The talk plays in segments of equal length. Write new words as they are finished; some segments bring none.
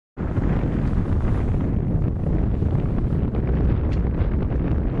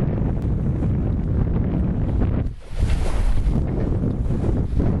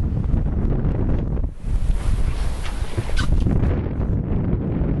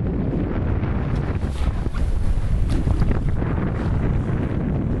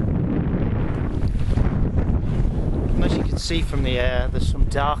see from the air, there's some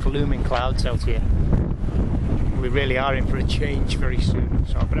dark looming clouds out here. We really are in for a change very soon,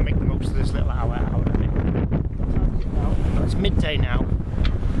 so I'm going to make the most of this little hour and a bit. It's midday now,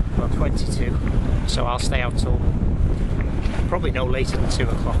 about 22, so I'll stay out till probably no later than 2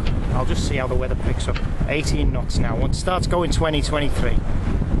 o'clock. I'll just see how the weather picks up. 18 knots now. Once it starts going 20, 23,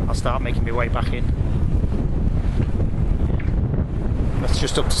 I'll start making my way back in. That's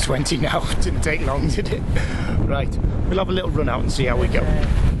just up to 20 now. It didn't take long, did it? Right, we'll have a little run out and see how we go.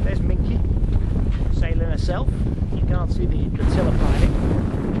 There's Minky sailing herself. You can't see the tiller pilot.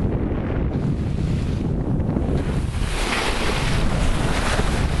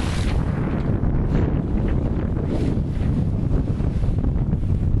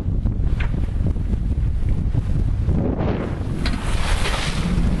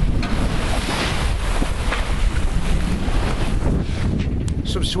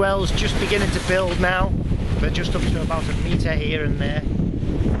 Some swells just beginning to build now. They're just up to about a metre here and there.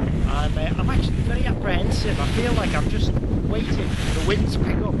 And I'm actually very apprehensive. I feel like I'm just waiting for the wind to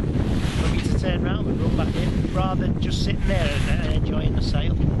pick up for me to turn around and run back in, rather than just sitting there and enjoying the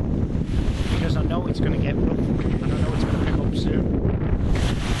sail. Because I know it's going to get rough and I know it's going to pick up soon.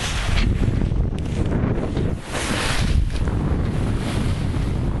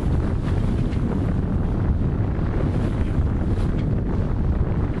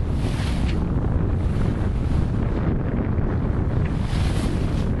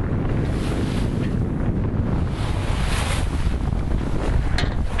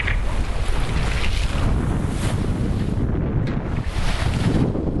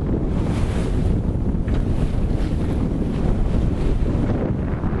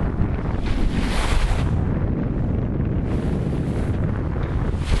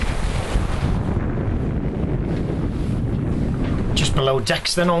 Below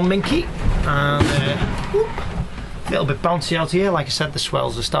decks then on Minky, and a little bit bouncy out here. Like I said, the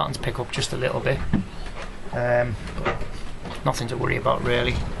swells are starting to pick up just a little bit. Nothing to worry about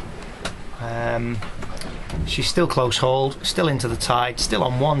really. She's still close hauled, still into the tide, still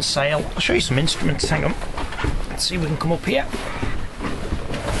on one sail. I'll show you some instruments, hang on. Let's see if we can come up here.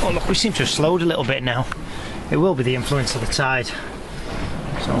 Oh look, we seem to have slowed a little bit now. It will be the influence of the tide.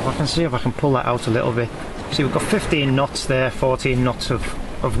 So if I can see if I can pull that out a little bit. See, we've got 15 knots there, 14 knots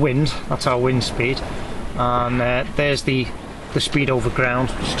of wind. That's our wind speed. And there's the speed over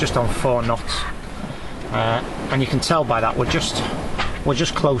ground. It's just on 4 knots. And you can tell by that we're just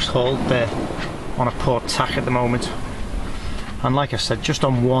close hauled there on a port tack at the moment. And like I said, just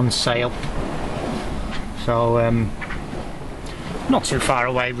on one sail. So not too far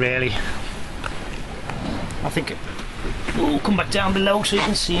away really. I think we'll come back down below so you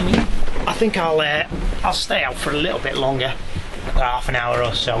can see me. I think I'll stay out for a little bit longer, half an hour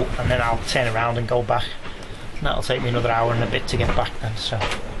or so, and then I'll turn around and go back. And that'll take me another hour and a bit to get back then. So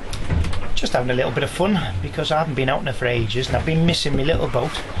just having a little bit of fun because I haven't been out there for ages and I've been missing my little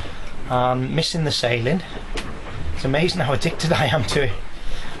boat and missing the sailing. It's amazing how addicted I am to it.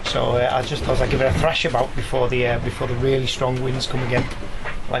 So I just thought I'd give it a thrash about before the really strong winds come again,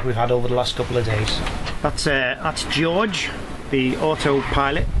 like we've had over the last couple of days. That's George, the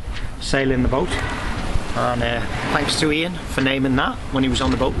autopilot, sailing the boat, and thanks to Ian for naming that when he was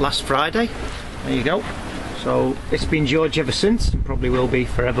on the boat last Friday. There you go. So it's been George ever since and probably will be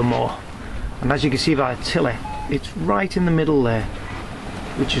forevermore. And as you can see by the tiller, it's right in the middle there,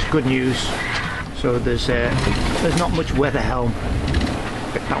 which is good news. So there's not much weather helm,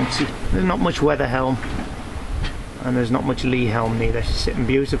 a bit bouncy. There's not much weather helm and there's not much lee helm neither. It's sitting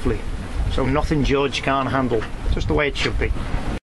beautifully. So nothing George can't handle, just the way it should be.